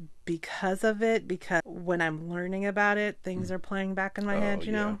worse because of it, because when I'm learning about it, things are playing back in my head,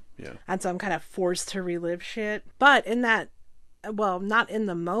 you know? Yeah. And so I'm kind of forced to relive shit. But in that, well, not in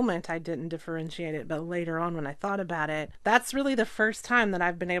the moment, I didn't differentiate it, but later on when I thought about it, that's really the first time that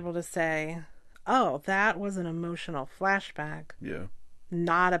I've been able to say, oh, that was an emotional flashback. Yeah.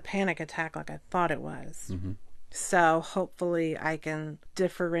 Not a panic attack like I thought it was. So hopefully I can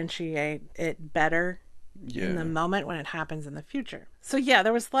differentiate it better in the moment when it happens in the future. So yeah,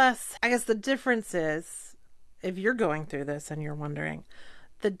 there was less. I guess the difference is, if you're going through this and you're wondering,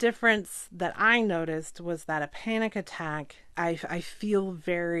 the difference that I noticed was that a panic attack, I feel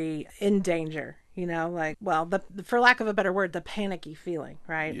very in danger, you know, like, well, for lack of a better word, the panicky feeling,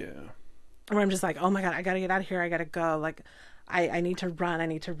 right? Yeah. Where I'm just like, oh my God, I gotta get out of here. I gotta go. Like, I need to run. I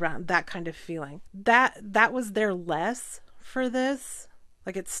need to run. That kind of feeling. That was there less for this.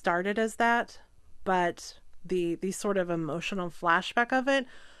 Like, it started as that, but the sort of emotional flashback of it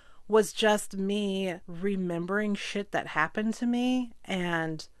was just me remembering shit that happened to me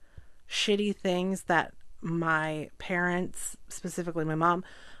and shitty things that my parents, specifically my mom,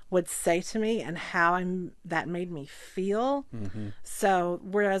 would say to me and how that made me feel. So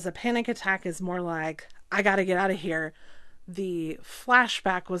whereas a panic attack is more like, I got to get out of here, the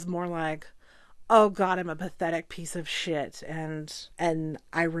flashback was more like, oh God, I'm a pathetic piece of shit. And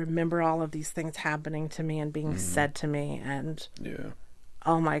I remember all of these things happening to me and being said to me. And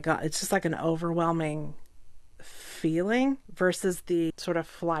oh my God, it's just like an overwhelming feeling versus the sort of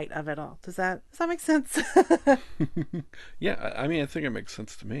flight of it all. Does that make sense? Yeah, I mean, I think it makes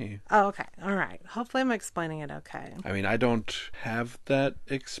sense to me. Oh, okay. All right. Hopefully I'm explaining it okay. I mean, I don't have that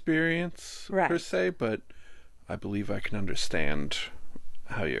experience per se, but I believe I can understand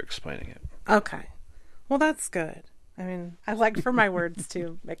how you're explaining it. Okay. Well, that's good. I mean, I like for my words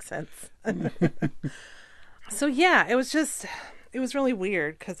to make sense. So yeah, it was really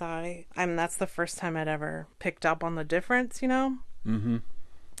weird because that's the first time I'd ever picked up on the difference, you know?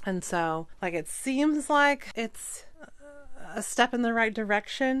 And so, like, it seems like it's a step in the right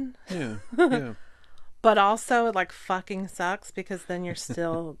direction. Yeah. But also, it, like, fucking sucks because then you're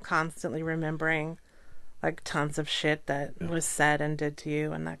still constantly remembering, like, tons of shit that was said and did to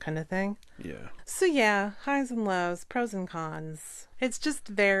you and that kind of thing. Yeah. So yeah, highs and lows, pros and cons. It's just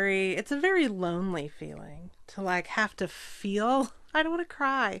it's a very lonely feeling to, like, have to feel, I don't want to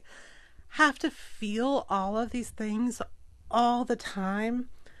cry, have to feel all of these things all the time.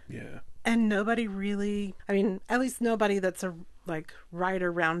 Yeah. And nobody really, I mean, at least nobody that's right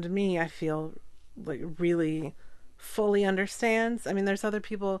around me, I feel like really fully understands. I mean, there's other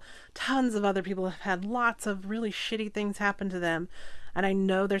people, tons of other people have had lots of really shitty things happen to them. And I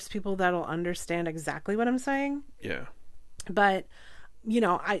know there's people that'll understand exactly what I'm saying. Yeah. But, you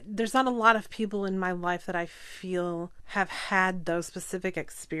know, there's not a lot of people in my life that I feel have had those specific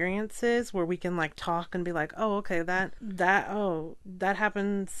experiences where we can, like, talk and be like, oh, okay, that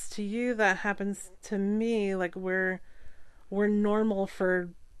happens to you, that happens to me. Like, we're normal for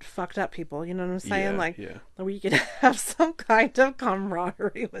fucked up people, you know what I'm saying? Where you could have some kind of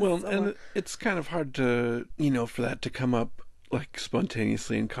camaraderie with someone. And it's kind of hard to, you know, for that to come up, like,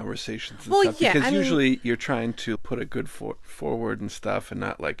 spontaneously in conversations and stuff. Yeah, because usually you're trying to put a good forward and stuff and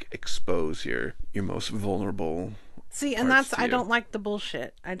not, like, expose your most vulnerable and that's, I don't like the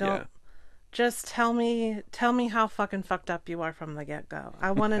bullshit. I don't, just tell me how fucking fucked up you are from the get-go.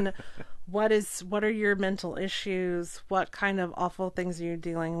 I want to know what are your mental issues? What kind of awful things are you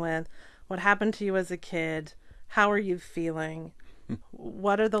dealing with? What happened to you as a kid? How are you feeling?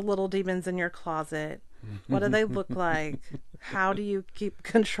 What are the little demons in your closet? What do they look like? How do you keep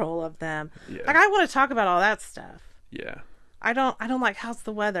control of them? Yeah. Like, I want to talk about all that stuff. Yeah. I don't like, how's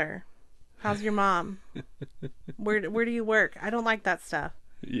the weather? How's your mom? Where do you work? I don't like that stuff.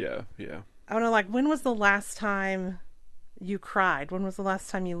 Yeah. I want to, like, when was the last time you cried? When was the last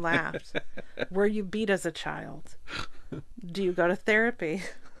time you laughed? Were you beat as a child? Do you go to therapy?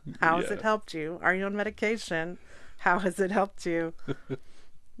 How has it helped you? Are you on medication? How has it helped you?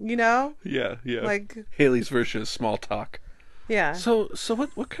 You know? Yeah. Like Haley's version of small talk. Yeah. So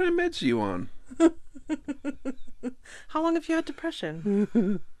what kind of meds are you on? How long have you had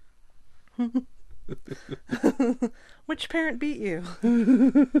depression? Which parent beat you?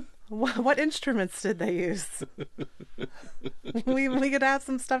 What instruments did they use? we could have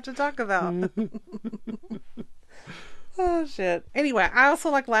some stuff to talk about. Oh shit. Anyway, I also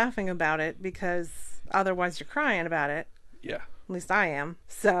like laughing about it because Otherwise, you're crying about it. Yeah. At least I am.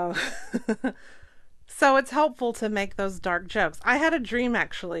 So, so it's helpful to make those dark jokes. I had a dream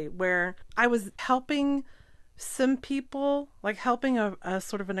actually where I was helping some people, like helping a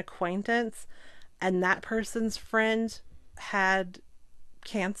sort of an acquaintance, and that person's friend had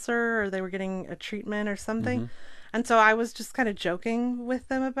cancer or they were getting a treatment or something. And so I was just kind of joking with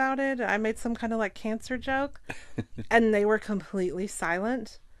them about it. I made some kind of like cancer joke and they were completely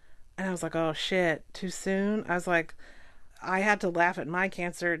silent. And I was like, oh shit, too soon. I was like, I had to laugh at my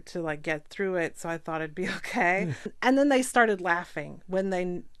cancer to like get through it. So I thought it'd be okay. And then they started laughing when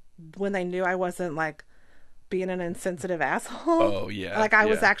they knew I wasn't like being an insensitive asshole. Oh, yeah. Like I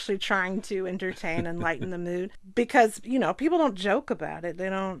was actually trying to entertain and lighten the mood because, you know, people don't joke about it. They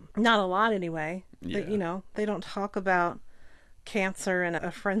don't, not a lot anyway. Yeah. You know, they don't talk about cancer in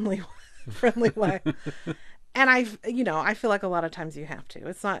a friendly way. And I feel like a lot of times you have to.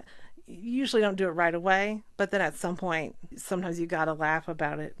 It's not, you usually don't do it right away, but then at some point, sometimes you got to laugh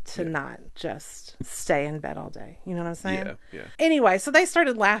about it to not just stay in bed all day. You know what I'm saying? Yeah, yeah. Anyway, so they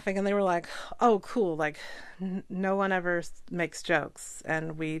started laughing and they were like, oh, cool. Like, no one ever makes jokes.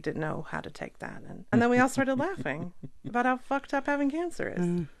 And we didn't know how to take that. And then we all started laughing about how fucked up having cancer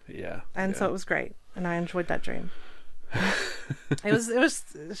is. Yeah. And so it was great. And I enjoyed that dream. It was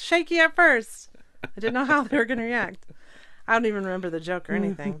shaky at first. I didn't know how they were going to react. I don't even remember the joke or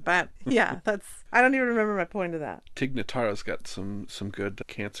anything, but yeah, I don't even remember my point of that. Tig Notaro's got some good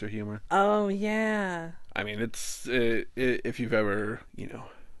cancer humor. Oh, yeah. I mean, it's, if you've ever,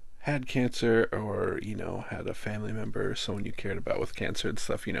 had cancer or, had a family member or someone you cared about with cancer and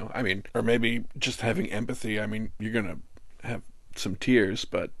stuff, I mean, or maybe just having empathy, I mean, you're going to have some tears,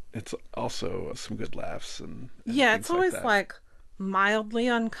 but it's also some good laughs and yeah, it's always that. like mildly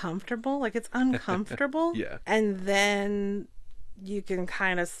uncomfortable, like it's uncomfortable. Yeah. And then you can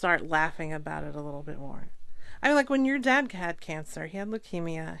kind of start laughing about it a little bit more. I mean, like when your dad had cancer, he had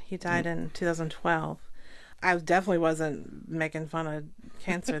leukemia, he died in 2012. I definitely wasn't making fun of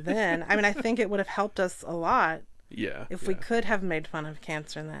cancer then. I mean, I think it would have helped us a lot if we could have made fun of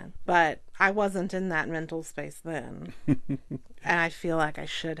cancer then. But I wasn't in that mental space then. And I feel like I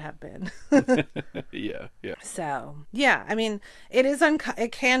should have been. Yeah. So, yeah, I mean,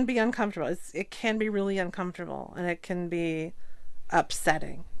 it can be uncomfortable. It can be really uncomfortable and it can be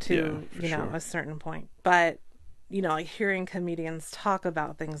upsetting to, a certain point. But, like hearing comedians talk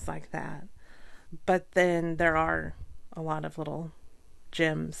about things like that. But then there are a lot of little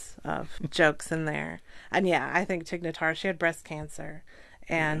gems of jokes in there. And yeah, I think Tig Notaro, she had breast cancer.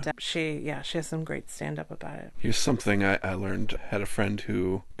 And she has some great stand-up about it. Here's something I learned. I had a friend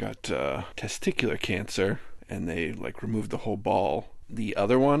who got testicular cancer, and they removed the whole ball. The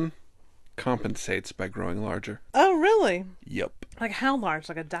other one compensates by growing larger. Oh, really? Yep. Like how large?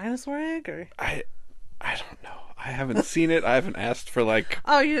 Like a dinosaur egg, or? I don't know. I haven't seen it. I haven't asked for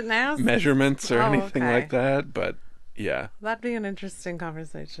Oh, you didn't ask? measurements or anything like that. But yeah, that'd be an interesting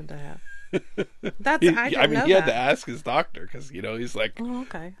conversation to have. He had to ask his doctor because he's like, oh,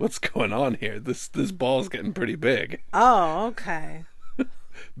 okay, what's going on here? This ball's getting pretty big. Oh, okay.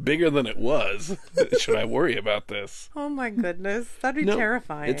 Bigger than it was. Should I worry about this? Oh my goodness, that'd be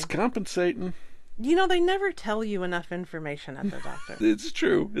terrifying. It's compensating. They never tell you enough information at the doctor. It's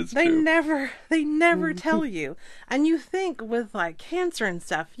true. They never tell you. And you think with cancer and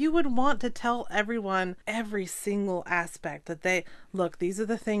stuff, you would want to tell everyone every single aspect that look, these are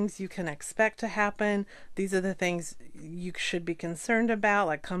the things you can expect to happen. These are the things you should be concerned about.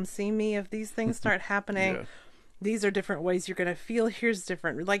 Like, come see me if these things start happening. Yeah. These are different ways you're going to feel. Here's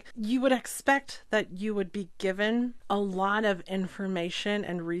different. You would expect that you would be given a lot of information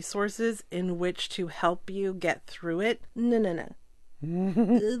and resources in which to help you get through it. No.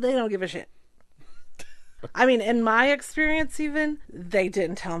 They don't give a shit. I mean, in my experience even, they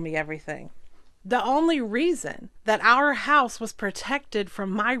didn't tell me everything. The only reason that our house was protected from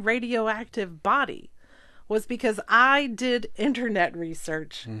my radioactive body was because I did internet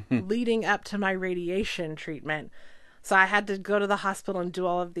research leading up to my radiation treatment. So I had to go to the hospital and do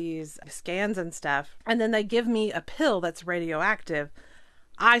all of these scans and stuff. And then they give me a pill that's radioactive.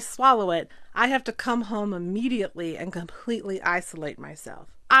 I swallow it. I have to come home immediately and completely isolate myself.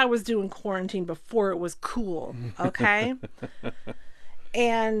 I was doing quarantine before it was cool, okay?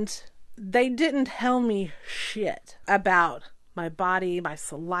 And they didn't tell me shit about my body, my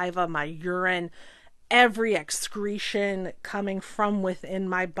saliva, my urine, every excretion coming from within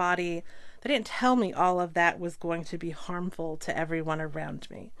my body. They didn't tell me all of that was going to be harmful to everyone around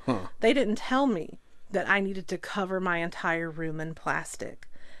me. They didn't tell me that I needed to cover my entire room in plastic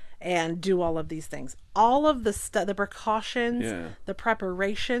and do all of these things. All of the precautions, the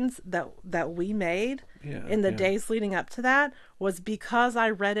preparations that we made in the days leading up to that was because I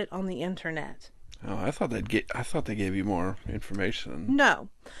read it on the internet. Oh, I thought they gave you more information. No.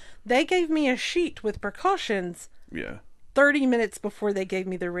 They gave me a sheet with precautions. Yeah. 30 minutes before they gave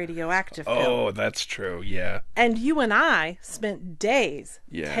me the radioactive pill. Oh, that's true. Yeah. And you and I spent days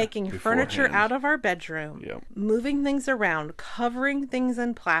taking furniture out of our bedroom, moving things around, covering things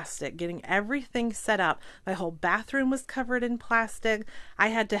in plastic, getting everything set up. My whole bathroom was covered in plastic. I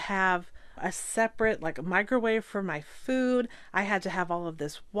had to have a separate microwave for my food. I had to have all of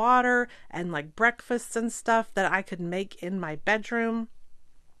this water and breakfasts and stuff that I could make in my bedroom.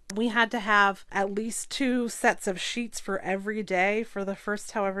 We had to have at least 2 sets of sheets for every day for the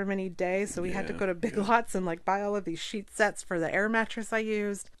first however many days. So we had to go to Big Lots and buy all of these sheet sets for the air mattress I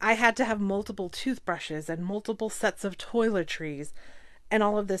used. I had to have multiple toothbrushes and multiple sets of toiletries and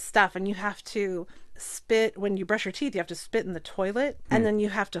all of this stuff. And you have to spit when you brush your teeth. You have to spit in the toilet and then you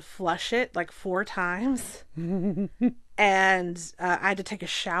have to flush it 4 times. And I had to take a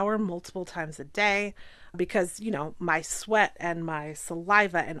shower multiple times a day. Because, my sweat and my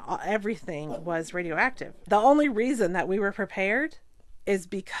saliva and everything was radioactive. The only reason that we were prepared is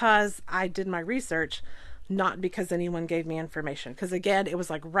because I did my research, not because anyone gave me information. Because, again, it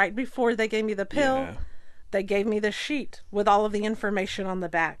was right before they gave me the pill, they gave me the sheet with all of the information on the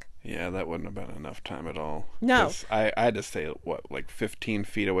back. Yeah, that wouldn't have been enough time at all. No. I had to stay, 15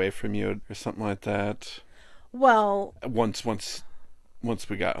 feet away from you or something like that? Well... Once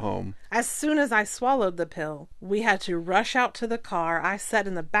we got home. As soon as I swallowed the pill, we had to rush out to the car. I sat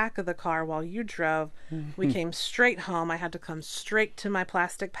in the back of the car while you drove. We came straight home. I had to come straight to my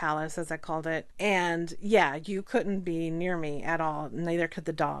plastic palace, as I called it. And you couldn't be near me at all. Neither could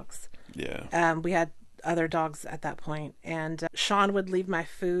the dogs. Yeah. We had other dogs at that point. And Sean would leave my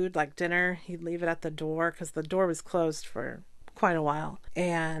food, like dinner. He'd leave it at the door because the door was closed for quite a while.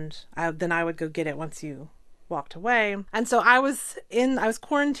 And then I would go get it once you walked away. And so I was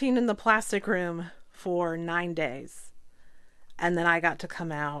quarantined in the plastic room for 9 days. And then I got to come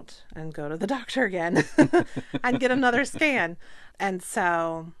out and go to the doctor again and get another scan. And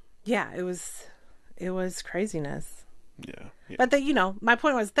so, it was craziness. Yeah. But my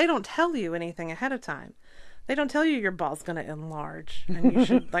point was they don't tell you anything ahead of time. They don't tell you your ball's going to enlarge and you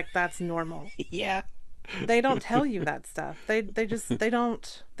should that's normal. Yeah. They don't tell you that stuff. They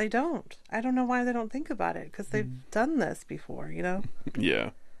don't. I don't know why they don't think about it because they've done this before,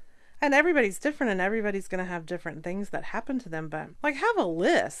 Yeah. And everybody's different and everybody's going to have different things that happen to them. But have a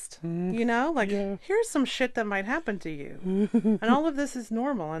list, here's some shit that might happen to you. And all of this is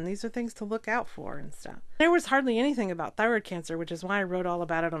normal. And these are things to look out for and stuff. There was hardly anything about thyroid cancer, which is why I wrote all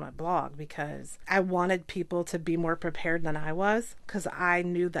about it on my blog, because I wanted people to be more prepared than I was, because I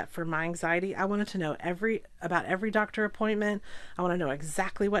knew that for my anxiety, I wanted to know about every doctor appointment. I want to know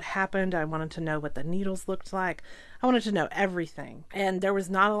exactly what happened. I wanted to know what the needles looked like. I wanted to know everything. And there was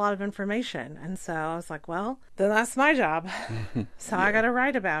not a lot of information. And so I was like, well, then that's my job. So I got to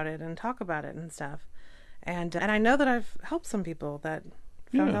write about it and talk about it and stuff. And I know that I've helped some people that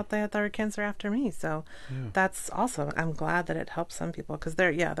found out they had thyroid cancer after me. So that's awesome. I'm glad that it helped some people because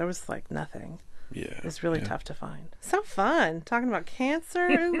there was nothing. Yeah. It's really tough to find. So fun talking about cancer.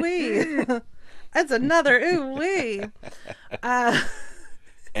 Ooh-wee. That's another ooh-wee.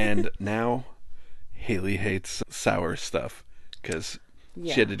 And now Haley hates sour stuff because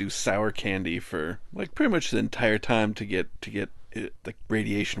she had to do sour candy for pretty much the entire time to get the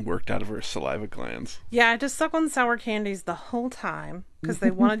radiation worked out of her saliva glands. Yeah, I just suck on sour candies the whole time because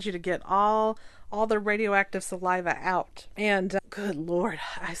they wanted you to get all the radioactive saliva out. And good Lord,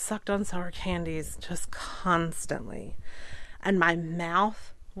 I sucked on sour candies just constantly. And my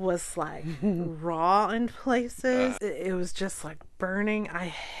mouth was raw in places. It was just burning. I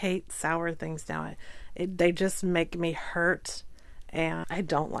hate sour things now. They just make me hurt. And I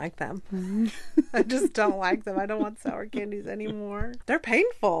don't like them. I just don't like them. I don't want sour candies anymore. They're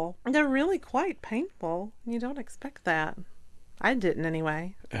painful. They're really quite painful. You don't expect that. I didn't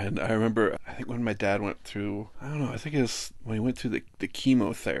anyway. And I remember, I think when my dad went through, I don't know, I think it was when he went through the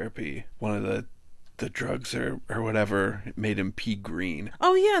chemotherapy, one of the drugs or whatever, it made him pee green.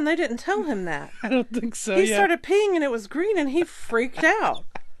 Oh yeah, and they didn't tell him that. I don't think so. He started peeing and it was green and he freaked out.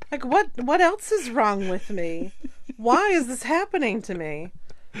 What else is wrong with me? Why is this happening to me?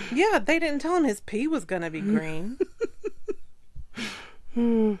 Yeah, they didn't tell him his pee was going to be green.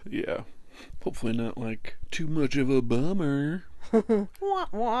 Yeah. Hopefully not too much of a bummer. Wah,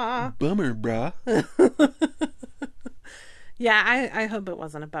 wah. Bummer, brah. Yeah, I hope it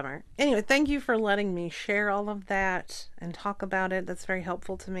wasn't a bummer. Anyway, thank you for letting me share all of that and talk about it. That's very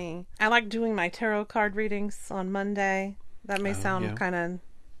helpful to me. I like doing my tarot card readings on Monday. That may sound kind of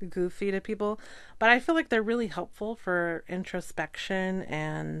goofy to people, but I feel like they're really helpful for introspection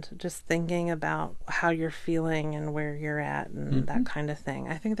and just thinking about how you're feeling and where you're at and that kind of thing.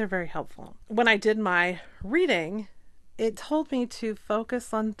 I think they're very helpful. When I did my reading, it told me to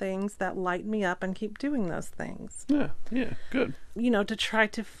focus on things that light me up and keep doing those things. Yeah, good. You know, to try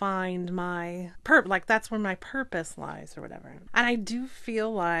to find my like that's where my purpose lies or whatever. And I do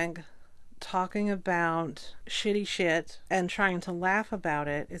feel like talking about shitty shit and trying to laugh about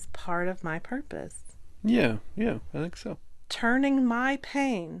it is part of my purpose. Yeah, I think so. Turning my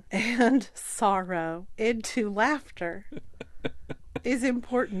pain and sorrow into laughter is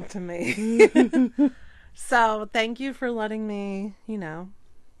important to me. So thank you for letting me,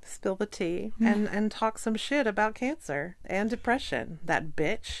 spill the tea and talk some shit about cancer and depression, that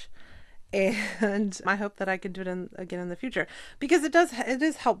bitch. And I hope that I can do it again in the future, because it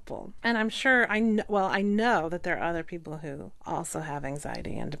is helpful. And I'm sure I know that there are other people who also have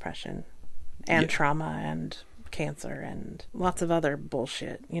anxiety and depression and trauma and cancer and lots of other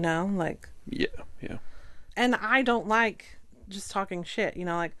bullshit, like. Yeah. And I don't like just talking shit,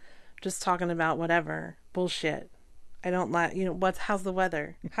 like just talking about whatever bullshit. I don't like, how's the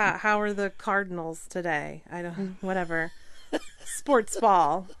weather? How are the Cardinals today? I don't, whatever. Sports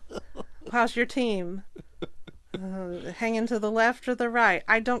ball. How's your team? Hanging to the left or the right?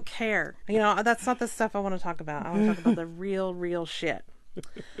 I don't care. That's not the stuff I want to talk about. I want to talk about the real shit.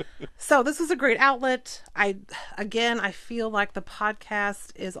 So this was a great outlet. I feel like the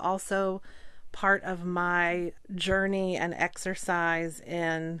podcast is also part of my journey and exercise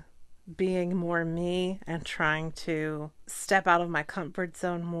in being more me and trying to step out of my comfort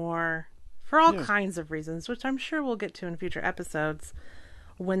zone more for all kinds of reasons, which I'm sure we'll get to in future episodes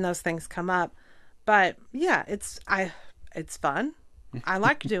when those things come up. But yeah, it's fun. I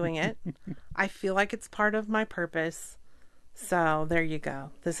like doing it. I feel like it's part of my purpose. So there you go.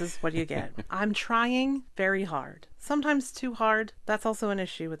 This is what you get. I'm trying very hard. Sometimes too hard. That's also an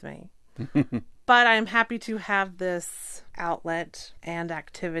issue with me. But I'm happy to have this outlet and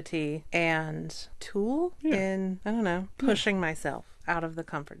activity and tool in, pushing myself out of the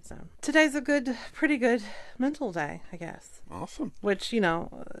comfort zone. Today's a pretty good mental day, I guess. Awesome. Which,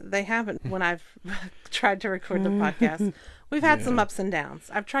 they haven't when I've tried to record the podcast. We've had some ups and downs.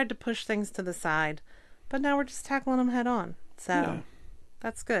 I've tried to push things to the side, but now we're just tackling them head on. So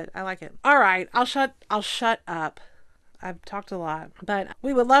that's good. I like it. All right. I'll shut up. I've talked a lot, but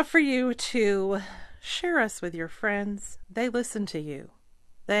we would love for you to share us with your friends. They listen to you.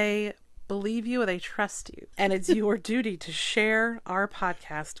 They believe you, they trust you. And it's your duty to share our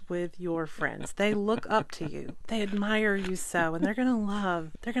podcast with your friends. They look up to you. They admire you so, and they're going to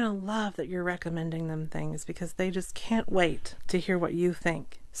love that you're recommending them things, because they just can't wait to hear what you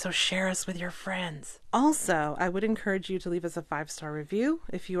think. So share us with your friends. Also, I would encourage you to leave us a 5-star review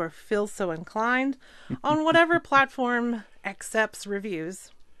if you feel so inclined on whatever platform accepts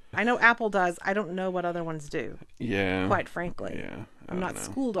reviews. I know Apple does. I don't know what other ones do. Yeah. Quite frankly. Yeah. I'm not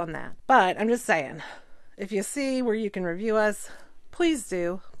schooled on that. But I'm just saying, if you see where you can review us, please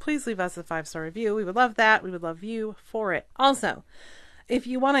do. Please leave us a 5-star review. We would love that. We would love you for it. Also, if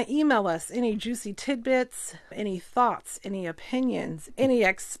you want to email us any juicy tidbits, any thoughts, any opinions, any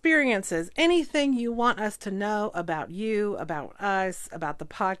experiences, anything you want us to know about you, about us, about the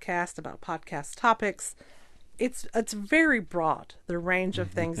podcast, about podcast topics, it's very broad, the range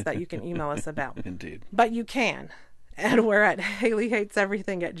of things that you can email us about. Indeed. But you can. And we're at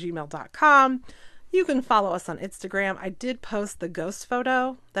HaleyHatesEverything@gmail.com. You can follow us on Instagram. I did post the ghost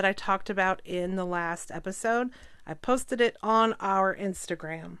photo that I talked about in the last episode. I posted it on our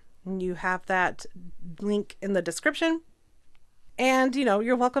Instagram. You have that link in the description. And,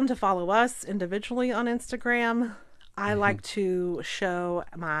 you're welcome to follow us individually on Instagram. I like to show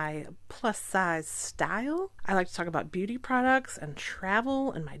my plus size style. I like to talk about beauty products and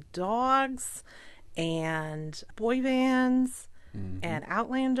travel and my dogs and boy bands and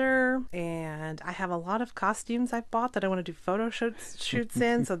Outlander. And I have a lot of costumes I've bought that I want to do photo shoots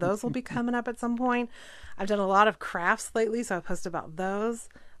in. So those will be coming up at some point. I've done a lot of crafts lately, so I post about those,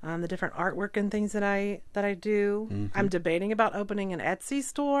 the different artwork and things that I do. I'm debating about opening an Etsy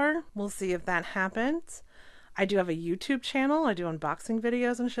store. We'll see if that happens. I do have a YouTube channel. I do unboxing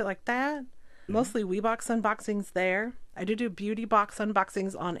videos and shit like that. Mostly WeeBox unboxings there. I do beauty box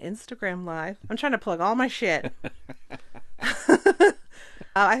unboxings on Instagram Live. I'm trying to plug all my shit.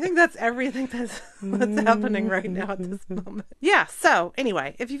 I think that's everything that's happening right now at this moment. Yeah, so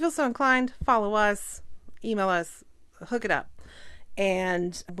anyway, if you feel so inclined, follow us, email us, hook it up.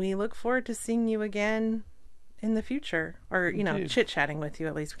 And we look forward to seeing you again in the future, or, you know, chit-chatting with you.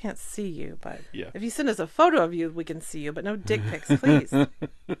 At least we can't see you, but if you send us a photo of you, we can see you, but no dick pics, please.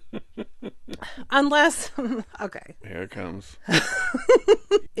 Unless, okay. Here it comes.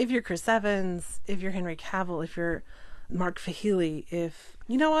 If you're Chris Evans, if you're Henry Cavill, if you're Mark Fahily, if,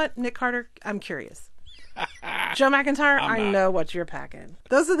 you know what, Nick Carter, I'm curious. Joe McIntyre, I know what you're packing.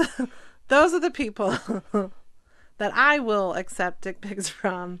 Those are the people that I will accept dick pics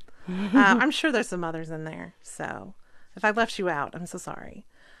from. I'm sure there's some others in there, so if I left you out, I'm so sorry.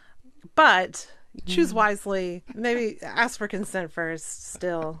 But choose wisely. Maybe ask for consent first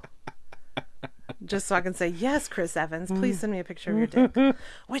still. Just so I can say, yes, Chris Evans, please send me a picture of your dick.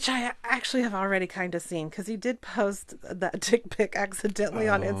 Which I actually have already kind of seen, because he did post that dick pic accidentally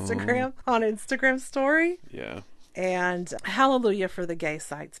on Instagram story. Yeah. And hallelujah for the gay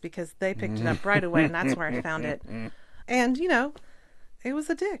sites, because they picked it up right away, and that's where I found it. And, you know, it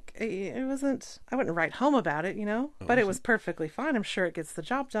was a dick. It wasn't, I wouldn't write home about it, you know, but it was perfectly fine. I'm sure it gets the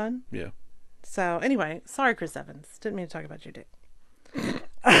job done. Yeah. So anyway, sorry, Chris Evans. Didn't mean to talk about your dick.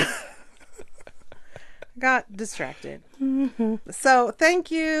 Got distracted. So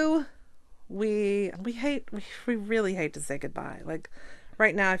thank you. We really hate to say goodbye. Like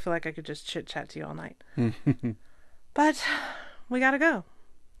right now, I feel like I could just chit chat to you all night. But we gotta go.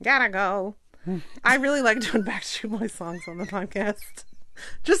 Gotta go. I really like doing Backstreet Boys songs on the podcast.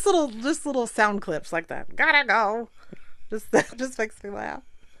 Just little sound clips like that. Gotta go. That just makes me laugh.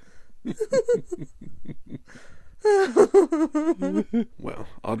 Well,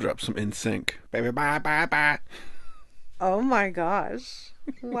 I'll drop some in sync. Baby, bye, bye, bye. Oh my gosh.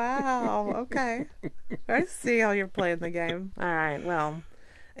 Wow. Okay. I see how you're playing the game. All right. Well,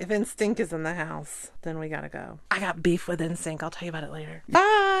 if NSYNC is in the house, then we gotta go. I got beef with NSYNC. I'll tell you about it later.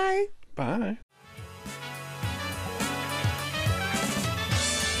 Bye. Bye.